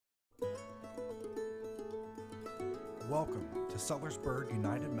Welcome to Sellersburg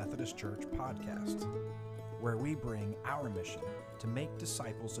United Methodist Church podcast, where we bring our mission to make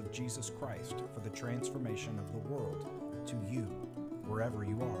disciples of Jesus Christ for the transformation of the world to you, wherever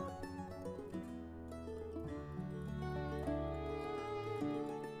you are.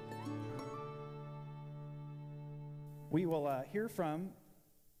 We will hear from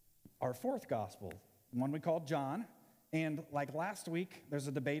our fourth gospel, one we call John, and like last week, there's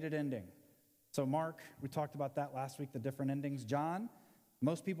a debated ending. So Mark, we talked about that last week, the different endings. John,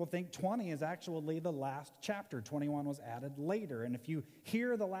 most people think 20 is actually the last chapter. 21 was added later. And if you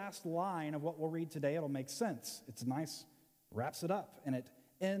hear the last line of what we'll read today, it'll make sense. It's nice, wraps it up, and it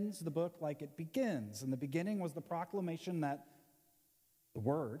ends the book like it begins. And the beginning was the proclamation that the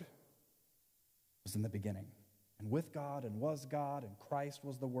Word was in the beginning, and with God, and was God, and Christ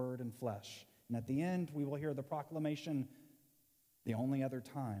was the Word in flesh. And at the end, we will hear the proclamation, the only other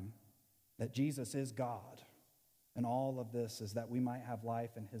time, that Jesus is God, and all of this is that we might have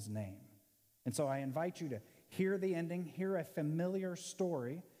life in His name. And so I invite you to hear the ending, hear a familiar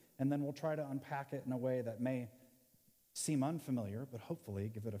story, and then we'll try to unpack it in a way that may seem unfamiliar, but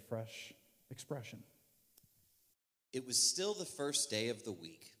hopefully give it a fresh expression. It was still the first day of the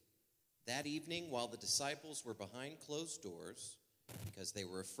week. That evening, while the disciples were behind closed doors, because they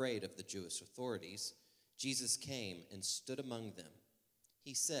were afraid of the Jewish authorities, Jesus came and stood among them.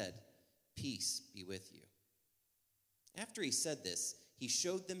 He said, "Peace be with you." After he said this, he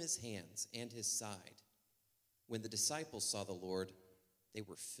showed them his hands and his side. When the disciples saw the Lord, they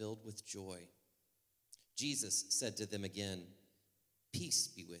were filled with joy. Jesus said to them again, "Peace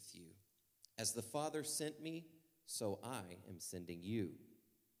be with you. As the Father sent me, so I am sending you."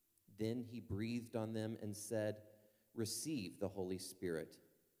 Then he breathed on them and said, "Receive the Holy Spirit.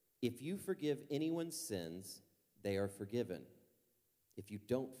 If you forgive anyone's sins, they are forgiven. If you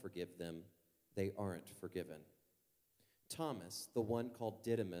don't forgive them, they aren't forgiven." Thomas, the one called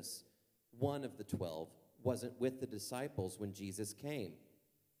Didymus, one of the 12, wasn't with the disciples when Jesus came.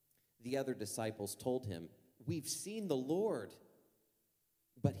 The other disciples told him, "We've seen the Lord."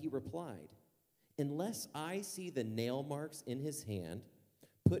 But he replied, "Unless I see the nail marks in his hand,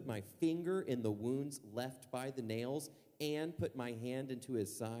 put my finger in the wounds left by the nails, and put my hand into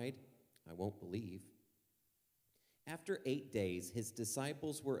his side, I won't believe." After 8 days, his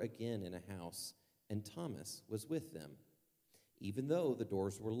disciples were again in a house, and Thomas was with them. Even though the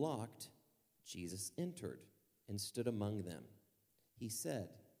doors were locked, Jesus entered and stood among them. He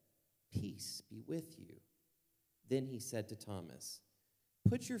said, "Peace be with you." Then he said to Thomas,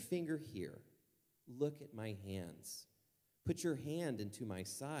 "Put your finger here. Look at my hands. Put your hand into my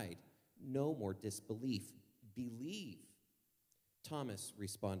side. No more disbelief. Believe." Thomas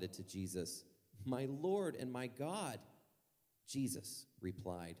responded to Jesus, "My Lord and my God." Jesus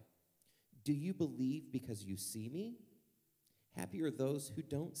replied, "Do you believe because you see me? Happy are those who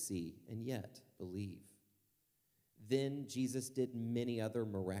don't see and yet believe." Then Jesus did many other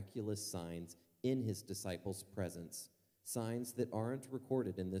miraculous signs in his disciples' presence, signs that aren't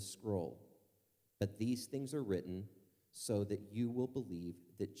recorded in this scroll. But these things are written so that you will believe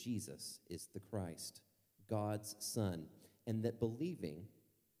that Jesus is the Christ, God's Son, and that believing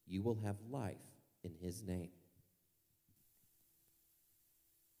you will have life in his name.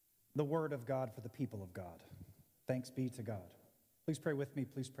 The word of God for the people of God. Thanks be to God. Please pray with me.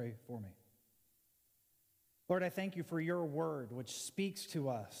 Please pray for me. Lord, I thank you for your word, which speaks to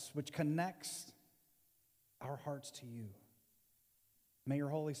us, which connects our hearts to you. May your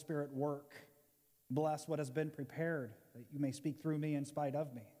Holy Spirit work. Bless what has been prepared, that you may speak through me in spite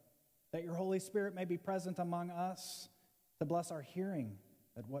of me. That your Holy Spirit may be present among us to bless our hearing,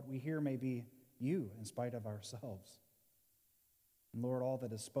 that what we hear may be you in spite of ourselves. And Lord, all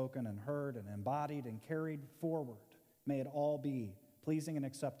that is spoken and heard and embodied and carried forward, may it all be pleasing and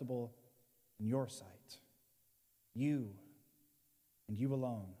acceptable in your sight. You and you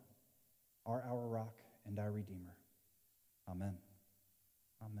alone are our rock and our Redeemer. Amen.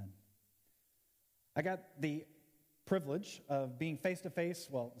 Amen. I got the privilege of being face-to-face,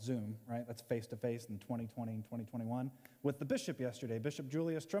 well, Zoom, right? That's face-to-face in 2020 and 2021, with the bishop yesterday, Bishop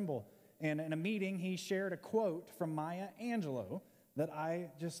Julius Trimble. And in a meeting, he shared a quote from Maya Angelou that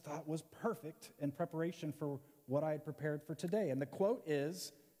I just thought was perfect in preparation for what I had prepared for today. And the quote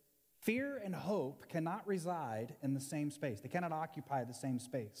is, "Fear and hope cannot reside in the same space. They cannot occupy the same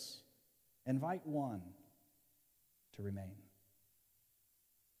space. Invite one to remain."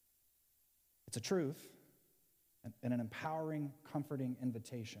 It's a truth and an empowering, comforting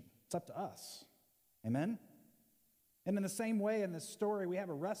invitation. It's up to us. Amen? And in the same way, in this story, we have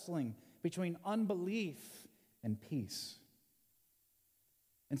a wrestling between unbelief and peace.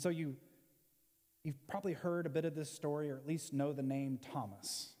 And so you You've probably heard a bit of this story, or at least know the name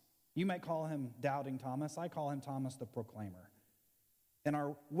Thomas. You might call him Doubting Thomas. I call him Thomas the Proclaimer. In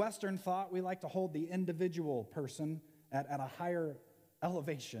our Western thought, we like to hold the individual person at a higher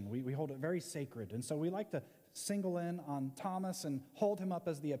elevation. We hold it very sacred. And so we like to single in on Thomas and hold him up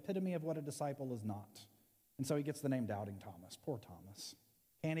as the epitome of what a disciple is not. And so he gets the name Doubting Thomas. Poor Thomas.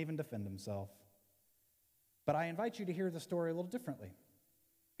 Can't even defend himself. But I invite you to hear the story a little differently.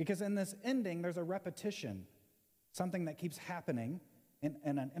 Because in this ending, there's a repetition, something that keeps happening, and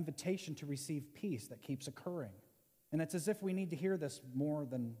an invitation to receive peace that keeps occurring. And it's as if we need to hear this more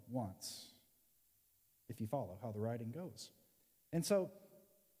than once, if you follow how the writing goes. And so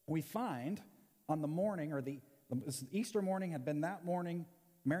we find on the morning, or the Easter morning had been that morning,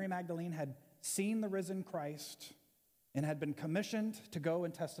 Mary Magdalene had seen the risen Christ and had been commissioned to go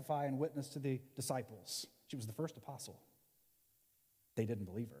and testify and witness to the disciples. She was the first apostle. They didn't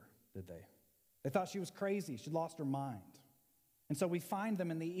believe her, did they? They thought she was crazy. She'd lost her mind. And so we find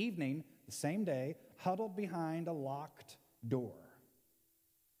them in the evening, the same day, huddled behind a locked door.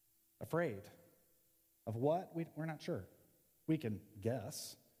 Afraid. Of what? We're not sure. We can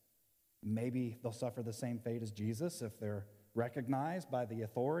guess. Maybe they'll suffer the same fate as Jesus if they're recognized by the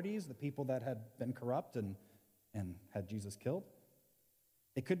authorities, the people that had been corrupt and had Jesus killed.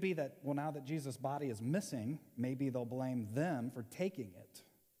 It could be that, well, now that Jesus' body is missing, maybe they'll blame them for taking it.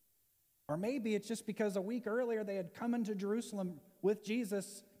 Or maybe it's just because a week earlier they had come into Jerusalem with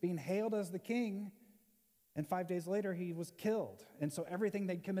Jesus being hailed as the king, and 5 days later he was killed. And so everything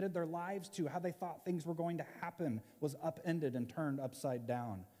they'd committed their lives to, how they thought things were going to happen, was upended and turned upside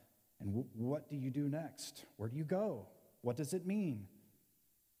down. And what do you do next? Where do you go? What does it mean?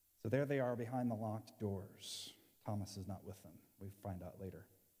 So there they are behind the locked doors. Thomas is not with them. We find out later.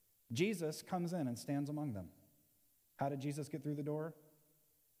 Jesus comes in and stands among them. How did Jesus get through the door?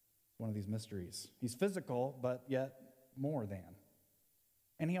 One of these mysteries. He's physical, but yet more than.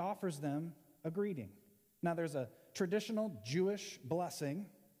 And he offers them a greeting. Now, there's a traditional Jewish blessing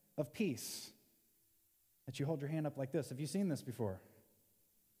of peace that you hold your hand up like this. Have you seen this before?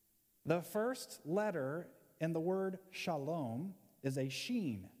 The first letter in the word shalom is a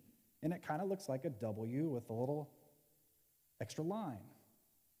sheen, and it kind of looks like a W with a little extra line.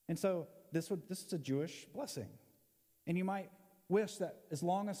 And so this is a Jewish blessing. And you might wish that as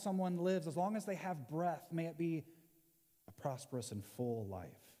long as someone lives, as long as they have breath, may it be a prosperous and full life.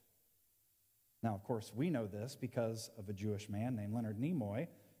 Now, of course, we know this because of a Jewish man named Leonard Nimoy,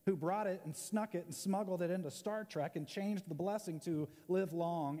 who brought it and snuck it and smuggled it into Star Trek and changed the blessing to live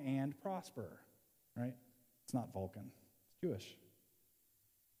long and prosper, right? It's not Vulcan, it's Jewish.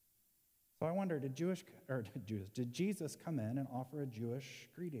 So I wonder, did Jesus come in and offer a Jewish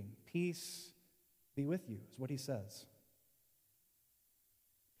greeting? Peace be with you, is what he says.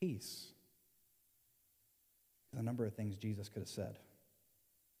 Peace. There's a number of things Jesus could have said.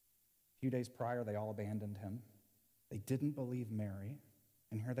 A few days prior, they all abandoned him. They didn't believe Mary,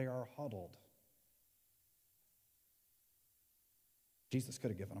 and here they are huddled. Jesus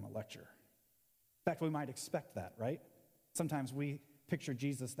could have given them a lecture. In fact, we might expect that, right? Sometimes we picture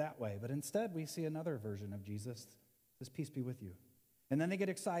Jesus that way, but instead we see another version of Jesus. Says, peace be with you. And then they get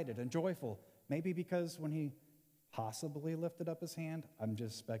excited and joyful, maybe because when he possibly lifted up his hand, I'm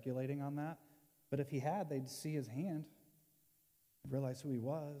just speculating on that, but if he had, they'd see his hand, realize who he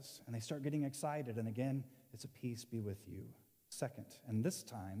was, and they start getting excited, and again, it's a peace be with you. Second, and this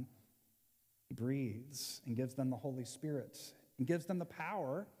time, he breathes and gives them the Holy Spirit and gives them the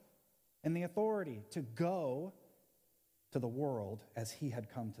power and the authority to go to the world as he had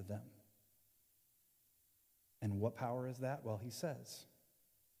come to them. And what power is that? Well, he says,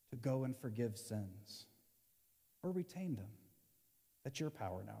 to go and forgive sins or retain them. That's your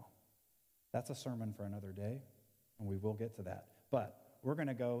power now. That's a sermon for another day, and we will get to that. But we're going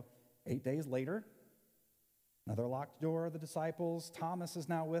to go 8 days later. Another locked door, the disciples. Thomas is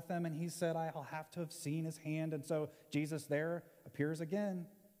now with them, and he said, I'll have to have seen his hand. And so Jesus there appears again.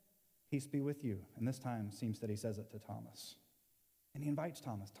 Peace be with you. And this time seems that he says it to Thomas. And he invites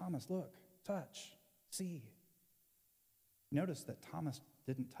Thomas. Thomas, look, touch, see. Notice that Thomas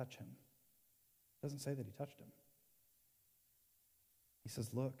didn't touch him. It doesn't say that he touched him. He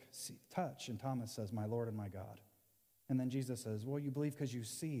says, look, see, touch. And Thomas says, my Lord and my God. And then Jesus says, well, you believe because you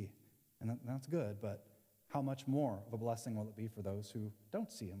see. And that's good, but how much more of a blessing will it be for those who don't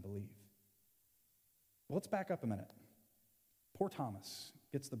see and believe? Well, let's back up a minute. Poor Thomas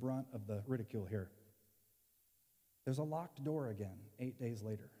gets the brunt of the ridicule here. There's a locked door again 8 days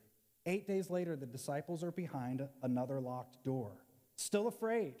later. 8 days later, the disciples are behind another locked door, still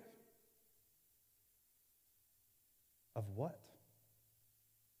afraid. Of what?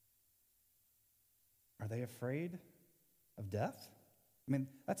 they afraid of death? I mean,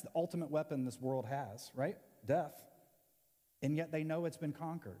 that's the ultimate weapon this world has, right? Death. And yet they know it's been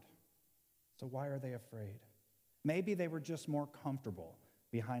conquered. So why are they afraid? Maybe they were just more comfortable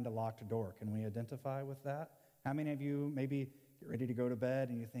behind a locked door. Can we identify with that? How many of you maybe get ready to go to bed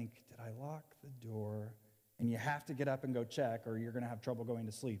and you think, did I lock the door? And you have to get up and go check or you're going to have trouble going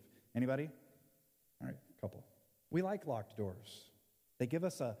to sleep. Anybody? All right, a couple. We like locked doors. They give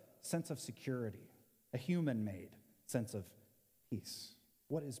us a sense of security, a human-made sense of peace.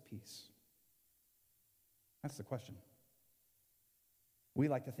 What is peace? That's the question. We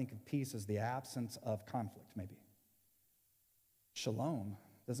like to think of peace as the absence of conflict, maybe. Shalom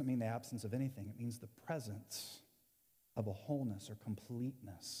doesn't mean the absence of anything. It means the presence of a wholeness or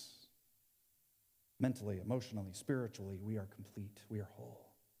completeness. Mentally, emotionally, spiritually, we are complete. We are whole.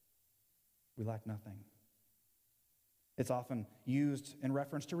 We lack nothing. It's often used in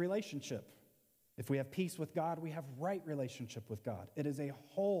reference to relationship. If we have peace with God, we have right relationship with God. It is a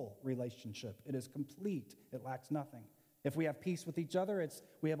whole relationship. It is complete. It lacks nothing. If we have peace with each other,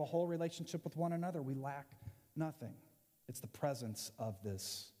 we have a whole relationship with one another. We lack nothing. It's the presence of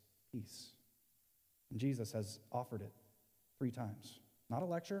this peace. And Jesus has offered it 3 times. Not a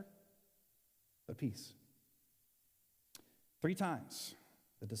lecture, but peace. 3 times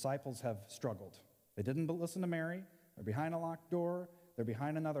the disciples have struggled. They didn't listen to Mary. They're behind a locked door. They're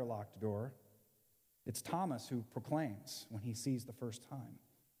behind another locked door. It's Thomas who proclaims when he sees the first time.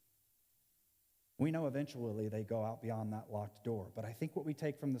 We know eventually they go out beyond that locked door. But I think what we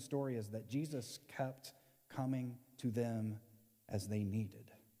take from the story is that Jesus kept coming to them as they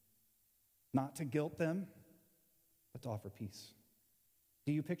needed. Not to guilt them, but to offer peace.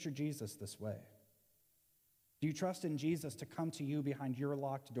 Do you picture Jesus this way? Do you trust in Jesus to come to you behind your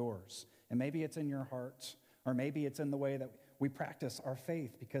locked doors? And maybe it's in your heart, or maybe it's in the way that we practice our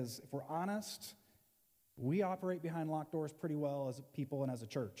faith. Because if we're honest, we operate behind locked doors pretty well as a people and as a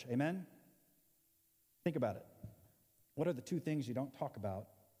church. Amen? Think about it. What are the 2 things you don't talk about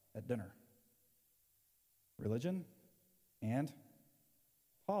at dinner? Religion and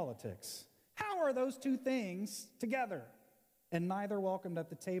politics. How are those 2 things together and neither welcomed at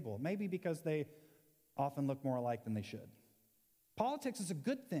the table? Maybe because they often look more alike than they should. Politics is a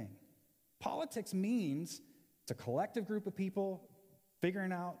good thing. Politics means it's a collective group of people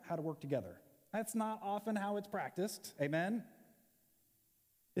figuring out how to work together. That's not often how it's practiced. Amen?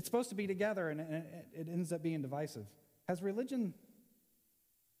 It's supposed to be together, and it ends up being divisive. Has religion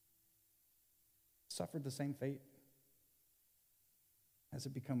suffered the same fate? Has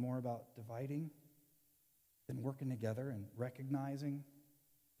it become more about dividing than working together and recognizing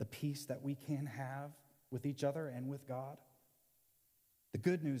the peace that we can have with each other and with God? The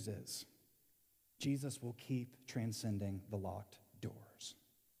good news is Jesus will keep transcending the locked doors.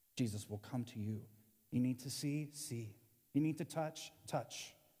 Jesus will come to you. You need to see. You need to touch.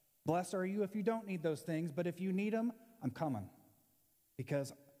 Blessed are you if you don't need those things, but if you need them, I'm coming.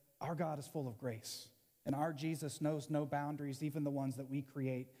 Because our God is full of grace, and our Jesus knows no boundaries, even the ones that we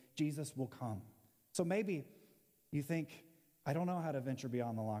create. Jesus will come. So maybe you think, I don't know how to venture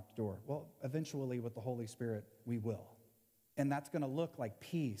beyond the locked door. Well, eventually with the Holy Spirit, we will. And that's going to look like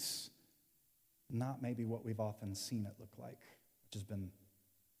peace, not maybe what we've often seen it look like, which has been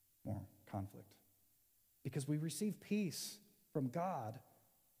more conflict. Because we receive peace from God.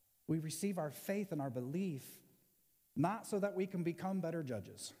 We receive our faith and our belief, not so that we can become better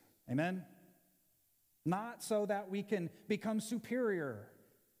judges. Amen? Not so that we can become superior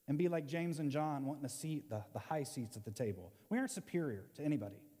and be like James and John wanting to seat the high seats at the table. We aren't superior to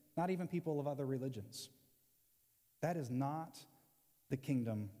anybody, not even people of other religions. That is not the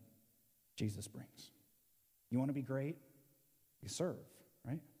kingdom Jesus brings. You want to be great? You serve,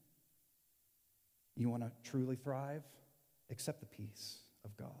 right? You want to truly thrive? Accept the peace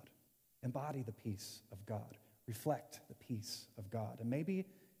of God. Embody the peace of God. Reflect the peace of God. And maybe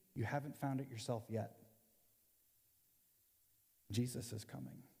you haven't found it yourself yet. Jesus is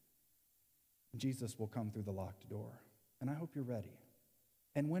coming. Jesus will come through the locked door. And I hope you're ready.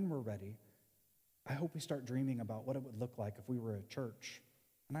 And when we're ready, I hope we start dreaming about what it would look like if we were a church.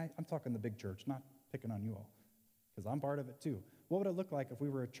 And I'm talking the big church, not picking on you all, because I'm part of it too. What would it look like if we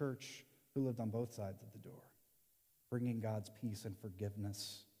were a church who lived on both sides of the door, bringing God's peace and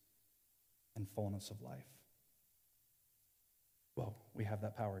forgiveness and fullness of life? Well, we have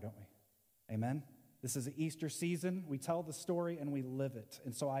that power, don't we? Amen? This is the Easter season. We tell the story and we live it.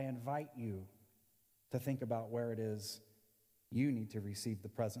 And so I invite you to think about where it is you need to receive the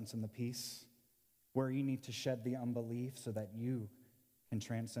presence and the peace, where you need to shed the unbelief so that you can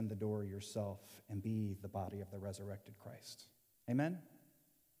transcend the door yourself and be the body of the resurrected Christ. Amen?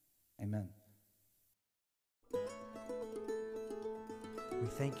 Amen. We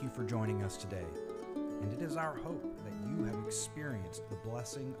thank you for joining us today, and it is our hope that you have experienced the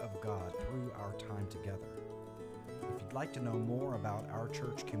blessing of God through our time together. If you'd like to know more about our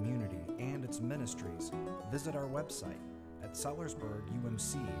church community and its ministries, visit our website at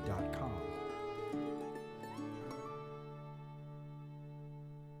sellersburgumc.com